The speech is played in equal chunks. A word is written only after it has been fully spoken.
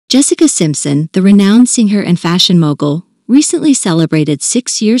Jessica Simpson, the renowned singer and fashion mogul, recently celebrated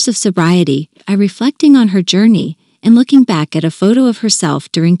 6 years of sobriety by reflecting on her journey and looking back at a photo of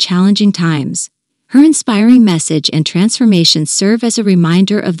herself during challenging times. Her inspiring message and transformation serve as a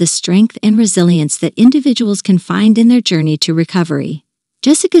reminder of the strength and resilience that individuals can find in their journey to recovery.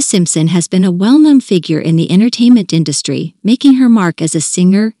 Jessica Simpson has been a well-known figure in the entertainment industry, making her mark as a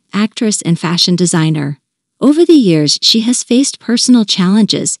singer, actress, and fashion designer. Over the years, she has faced personal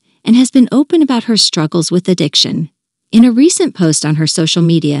challenges and has been open about her struggles with addiction. In a recent post on her social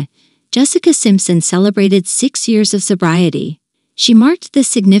media, Jessica Simpson celebrated 6 years of sobriety. She marked this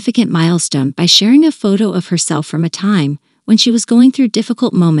significant milestone by sharing a photo of herself from a time when she was going through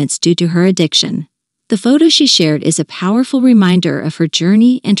difficult moments due to her addiction. The photo she shared is a powerful reminder of her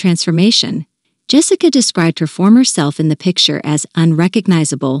journey and transformation. Jessica described her former self in the picture as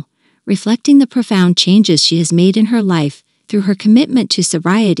unrecognizable, reflecting the profound changes she has made in her life through her commitment to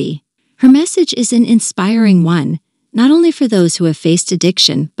sobriety. Her message is an inspiring one, not only for those who have faced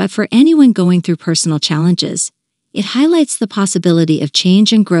addiction, but for anyone going through personal challenges. It highlights the possibility of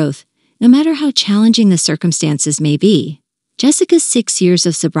change and growth, no matter how challenging the circumstances may be. Jessica's 6 years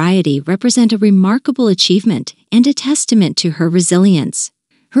of sobriety represent a remarkable achievement and a testament to her resilience.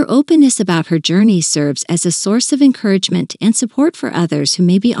 Her openness about her journey serves as a source of encouragement and support for others who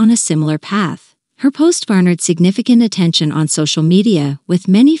may be on a similar path. Her post garnered significant attention on social media, with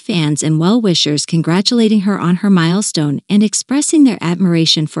many fans and well-wishers congratulating her on her milestone and expressing their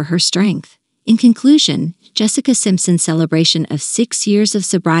admiration for her strength. In conclusion, Jessica Simpson's celebration of 6 years of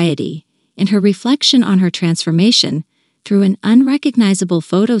sobriety and her reflection on her transformation through an unrecognizable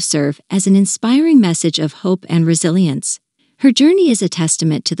photo serve as an inspiring message of hope and resilience. Her journey is a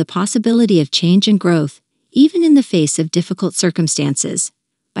testament to the possibility of change and growth, even in the face of difficult circumstances.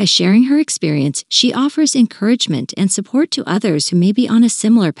 By sharing her experience, she offers encouragement and support to others who may be on a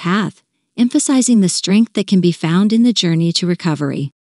similar path, emphasizing the strength that can be found in the journey to recovery.